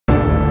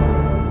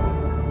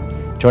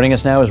Joining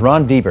us now is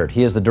Ron Deibert.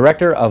 He is the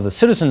director of the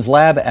Citizens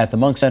Lab at the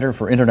Munk Center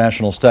for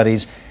International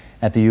Studies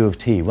at the U of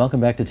T.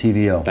 Welcome back to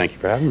TVO. Thank you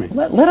for having me.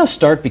 Let us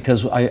start,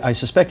 because I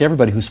suspect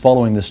everybody who's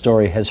following this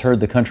story has heard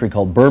the country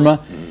called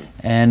Burma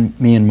and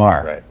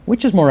Myanmar. Right.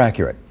 Which is more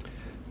accurate?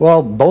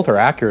 Well, both are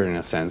accurate in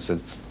a sense.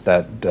 It's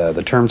that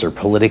the terms are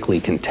politically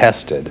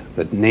contested.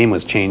 The name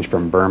was changed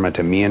from Burma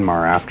to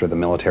Myanmar after the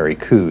military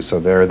coup, so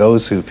there are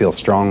those who feel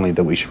strongly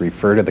that we should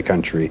refer to the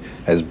country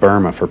as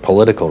Burma for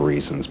political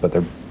reasons, but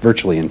they're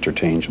virtually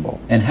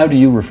interchangeable. And how do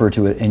you refer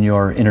to it in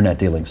your internet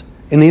dealings?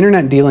 In the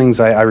internet dealings,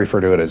 I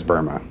refer to it as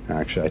Burma.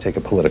 Actually, I take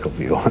a political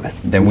view on it.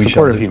 Then in we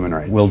support of human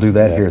rights. We'll do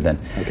that here then.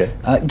 Okay.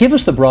 Give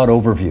us the broad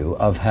overview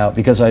of how,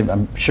 because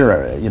I'm sure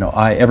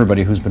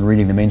everybody who's been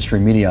reading the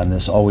mainstream media on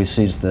this always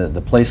sees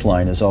the place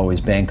line is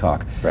always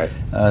Bangkok. Right.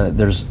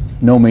 There's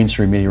no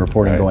mainstream media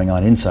reporting Right. going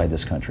on inside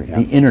this country. Yeah.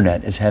 The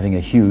internet is having a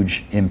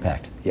huge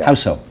impact. Yeah. How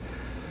so?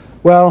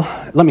 Well,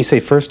 let me say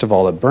first of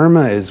all that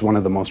Burma is one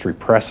of the most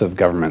repressive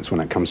governments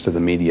when it comes to the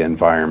media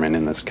environment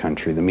in this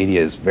country. The media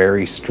is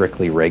very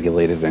strictly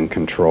regulated and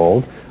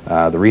controlled.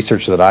 The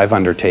research that I've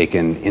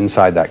undertaken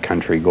inside that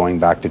country going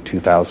back to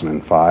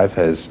 2005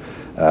 has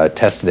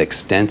tested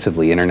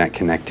extensively internet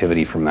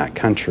connectivity from that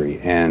country.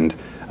 And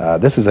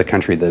this is a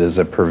country that is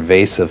a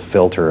pervasive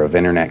filter of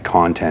internet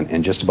content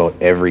in just about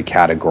every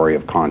category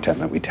of content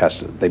that we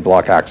tested. They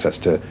block access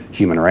to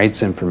human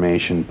rights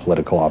information,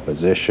 political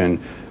opposition,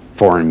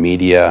 foreign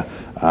media,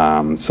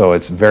 so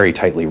it's very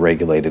tightly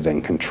regulated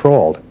and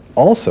controlled.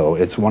 Also,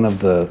 it's one of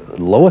the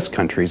lowest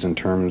countries in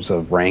terms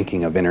of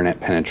ranking of internet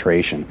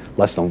penetration.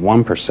 Less than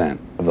 1%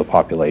 of the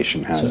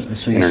population has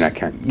internet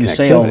connectivity. You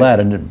say all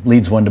that, and it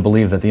leads one to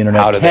believe that the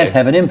internet can't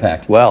have an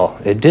impact. Well,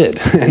 it did.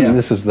 And Yeah.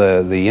 this is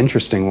the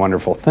interesting,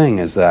 wonderful thing,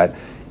 is that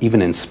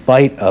even in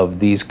spite of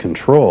these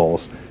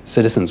controls,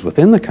 citizens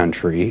within the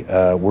country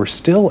were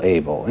still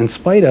able, in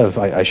spite of,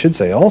 I should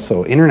say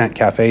also, internet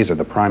cafes are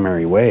the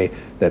primary way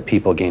that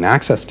people gain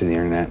access to the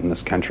internet in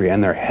this country,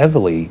 and they're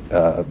heavily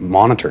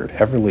monitored,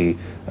 heavily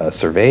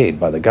surveyed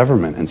by the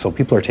government, and so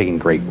people are taking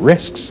great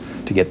risks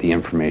to get the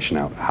information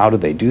out. How do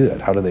they do that?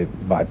 How do they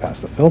bypass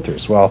the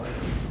filters? Well,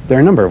 there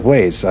are a number of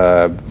ways.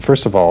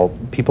 First of all,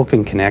 people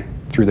can connect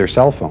through their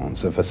cell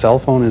phones. If a cell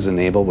phone is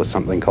enabled with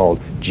something called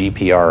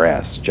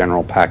GPRS,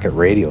 General Packet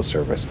Radio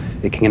Service,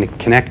 it can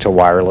connect to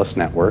wireless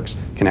networks,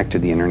 connect to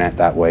the internet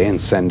that way, and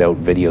send out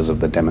videos of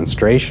the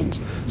demonstrations.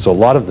 So a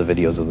lot of the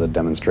videos of the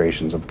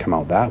demonstrations have come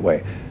out that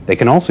way. They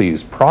can also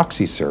use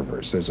proxy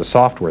servers. There's a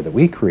software that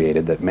we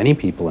created that many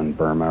people in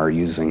Burma are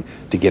using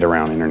to get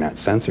around internet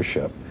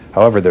censorship.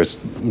 However, there's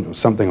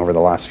something over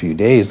the last few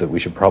days that we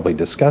should probably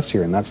discuss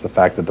here, and that's the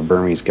fact that the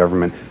Burmese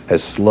government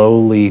has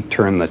slowly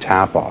turned the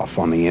tap off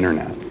on the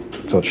internet.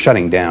 So it's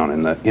shutting down,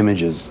 and the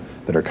images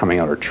that are coming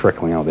out are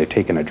trickling out. They've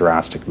taken a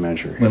drastic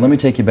measure here. Well, let me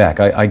take you back.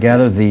 I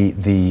gather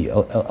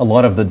a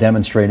lot of the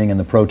demonstrating and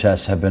the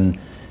protests have been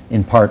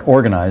in part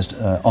organized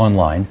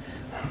online.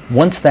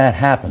 Once that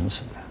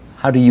happens,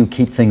 how do you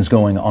keep things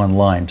going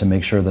online to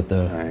make sure that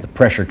the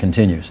pressure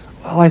continues?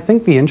 Well, I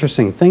think the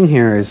interesting thing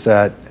here is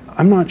that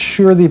I'm not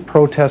sure the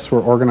protests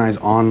were organized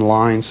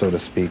online, so to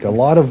speak. A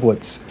lot of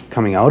what's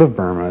coming out of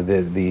Burma,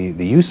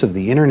 the use of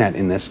the internet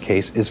in this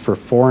case, is for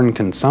foreign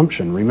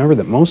consumption. Remember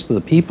that most of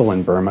the people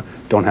in Burma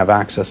don't have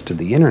access to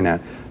the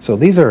internet. So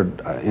these are,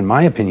 in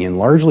my opinion,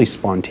 largely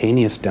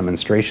spontaneous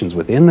demonstrations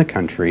within the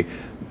country.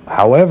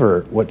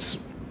 However, what's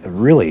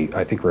really,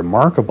 I think,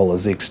 remarkable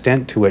is the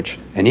extent to which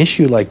an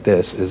issue like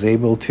this is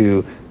able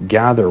to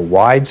gather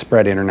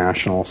widespread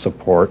international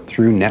support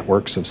through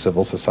networks of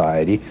civil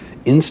society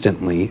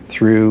instantly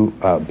through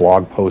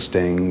blog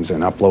postings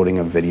and uploading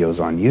of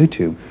videos on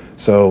YouTube.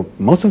 So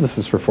most of this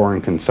is for foreign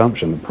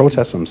consumption. The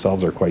protests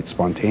themselves are quite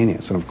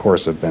spontaneous and of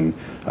course have been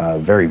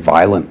very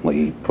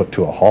violently put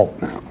to a halt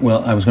now.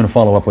 Well, I was going to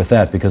follow up with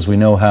that, because we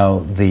know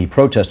how the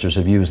protesters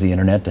have used the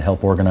internet to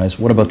help organize.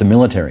 What about the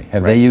military?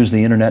 Have they used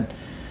the internet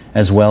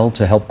as well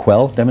to help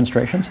quell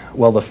demonstrations?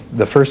 Well,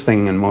 the first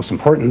thing and most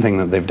important thing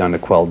that they've done to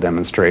quell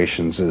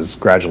demonstrations is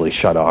gradually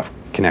shut off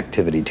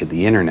connectivity to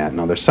the internet.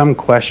 Now, there's some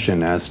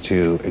question as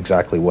to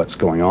exactly what's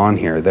going on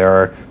here. There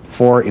are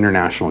 4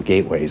 international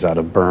gateways out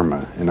of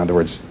Burma. In other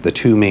words, the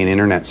 2 main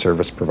internet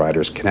service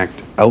providers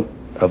connect out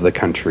of the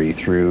country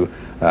through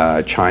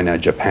China,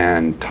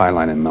 Japan,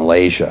 Thailand, and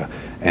Malaysia.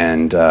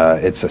 And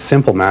it's a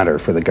simple matter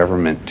for the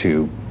government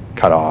to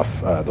cut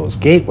off those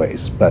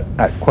gateways, but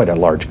at quite a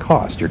large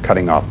cost. You're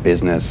cutting off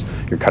business,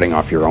 you're cutting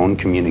off your own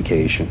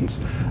communications.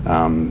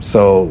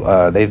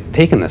 So they've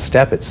taken the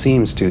step, it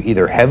seems, to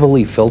either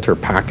heavily filter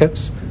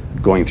packets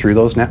going through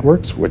those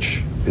networks,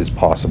 which is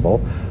possible,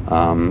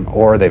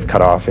 or they've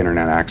cut off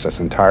internet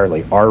access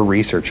entirely. Our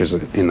researchers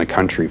in the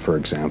country, for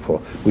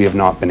example, we have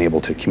not been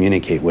able to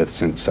communicate with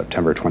since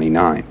September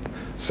 29th.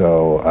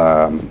 So,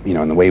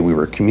 and the way we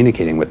were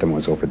communicating with them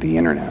was over the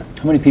internet.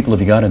 How many people have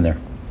you got in there?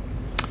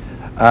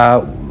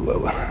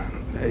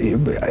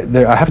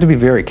 I have to be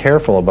very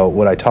careful about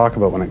what I talk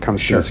about when it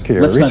comes to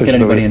security Let's research. not get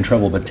anybody in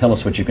trouble, but tell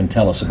us what you can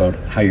tell us about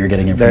how you're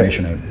getting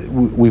information out.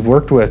 We've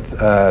worked with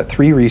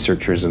 3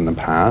 researchers in the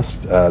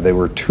past. There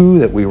were 2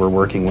 that we were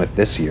working with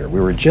this year. We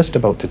were just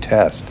about to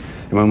test.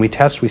 And when we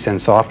test, we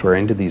send software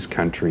into these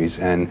countries,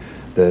 and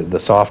the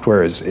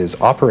software is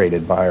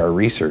operated by our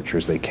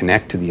researchers. They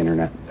connect to the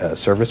internet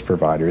service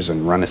providers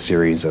and run a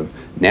series of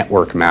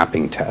network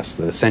mapping tests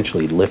that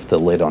essentially lift the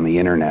lid on the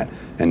internet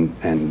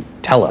and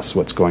tell us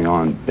what's going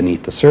on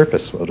beneath the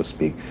surface, so to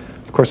speak.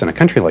 Of course, in a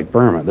country like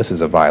Burma, this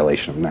is a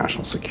violation of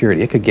national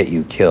security. It could get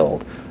you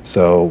killed.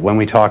 So when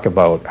we talk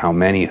about how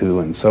many, who,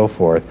 and so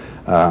forth,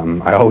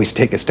 I always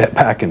take a step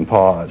back and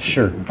pause.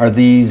 Sure. Are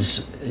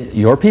these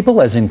your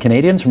people, as in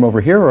Canadians from over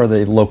here, or are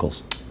they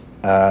locals?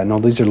 No,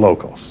 these are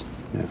locals.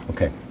 Yeah.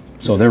 Okay.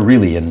 So they're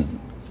really in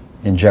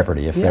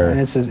jeopardy if they're... And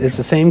it's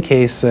the same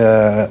case,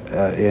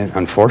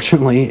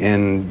 unfortunately,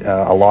 in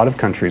a lot of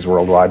countries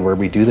worldwide where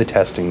we do the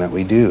testing that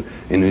we do.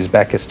 In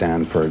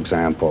Uzbekistan, for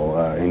example,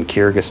 in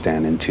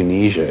Kyrgyzstan, in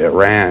Tunisia,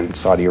 Iran,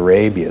 Saudi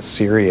Arabia,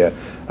 Syria,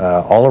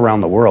 all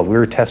around the world.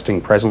 We're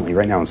testing presently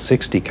right now in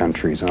 60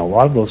 countries, and a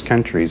lot of those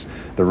countries,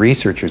 the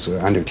researchers who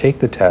undertake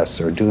the tests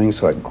are doing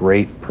so at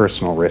great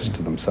personal risk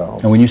to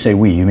themselves. And when you say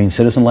we, you mean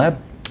Citizen Lab?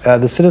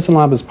 The Citizen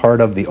Lab is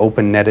part of the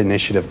Open Net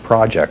Initiative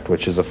project,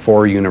 which is a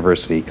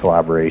 4-university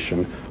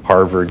collaboration,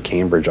 Harvard,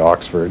 Cambridge,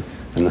 Oxford,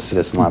 and the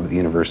Citizen Lab at the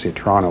University of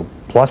Toronto,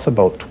 plus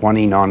about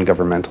 20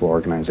 non-governmental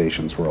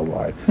organizations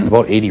worldwide,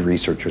 about 80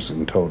 researchers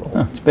in total.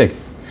 Oh, it's big.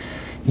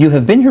 You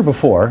have been here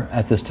before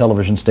at this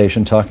television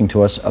station talking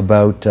to us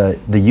about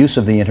the use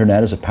of the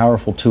internet as a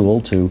powerful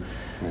tool to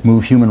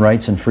move human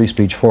rights and free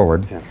speech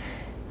forward. Yeah.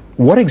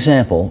 What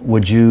example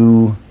would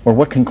you, or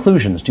what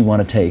conclusions do you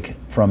want to take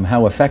from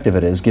how effective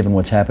it is given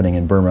what's happening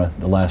in Burma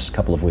the last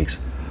couple of weeks?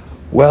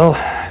 Well,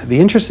 the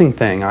interesting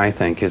thing, I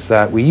think, is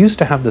that we used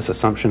to have this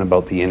assumption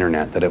about the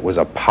internet that it was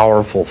a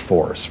powerful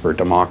force for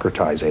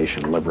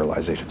democratization,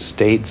 liberalization.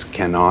 States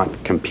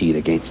cannot compete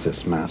against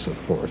this massive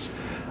force.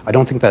 I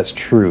don't think that's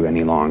true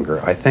any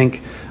longer. I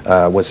think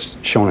what's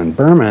shown in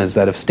Burma is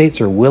that if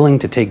states are willing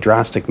to take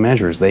drastic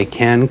measures, they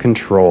can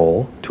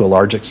control, to a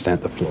large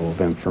extent, the flow of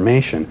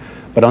information.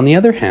 But on the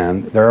other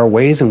hand, there are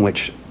ways in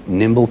which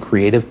nimble,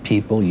 creative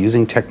people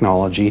using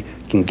technology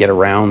can get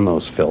around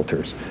those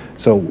filters.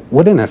 So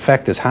what in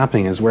effect is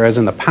happening is, whereas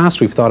in the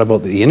past we've thought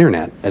about the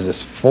internet as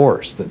this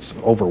force that's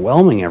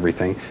overwhelming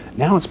everything,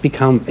 now it's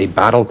become a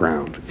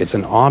battleground. It's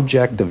an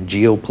object of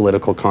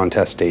geopolitical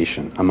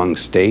contestation among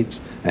states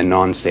and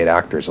non-state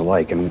actors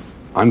alike. And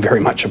I'm very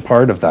much a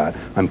part of that.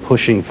 I'm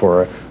pushing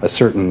for a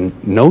certain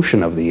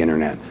notion of the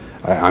internet.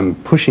 I'm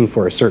pushing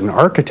for a certain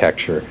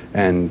architecture,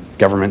 and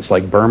governments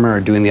like Burma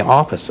are doing the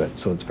opposite.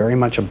 So it's very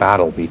much a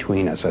battle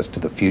between us as to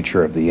the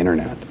future of the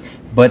internet.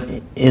 But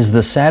is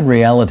the sad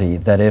reality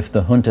that if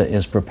the junta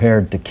is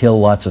prepared to kill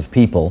lots of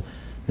people,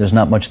 there's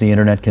not much the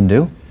internet can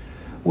do?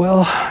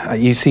 Well,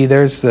 you see,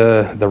 there's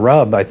the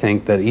rub, I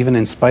think, that even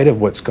in spite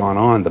of what's gone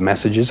on, the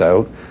message is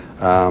out.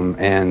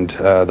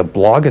 The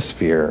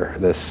blogosphere,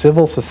 the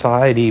civil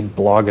society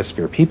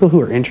blogosphere, people who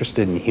are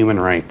interested in human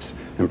rights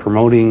and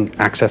promoting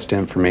access to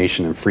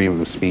information and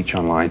freedom of speech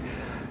online,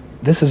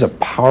 this is a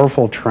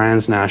powerful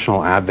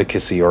transnational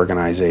advocacy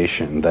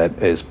organization that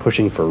is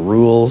pushing for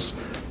rules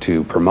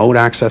to promote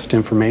access to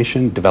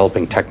information,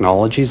 developing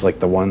technologies like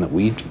the one that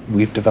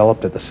we've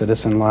developed at the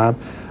Citizen Lab.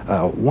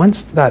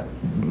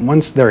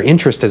 Once their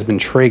interest has been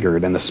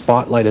triggered and the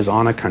spotlight is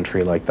on a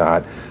country like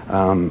that,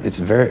 it's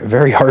very,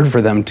 very hard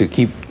for them to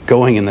keep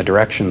going in the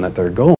direction that they're going.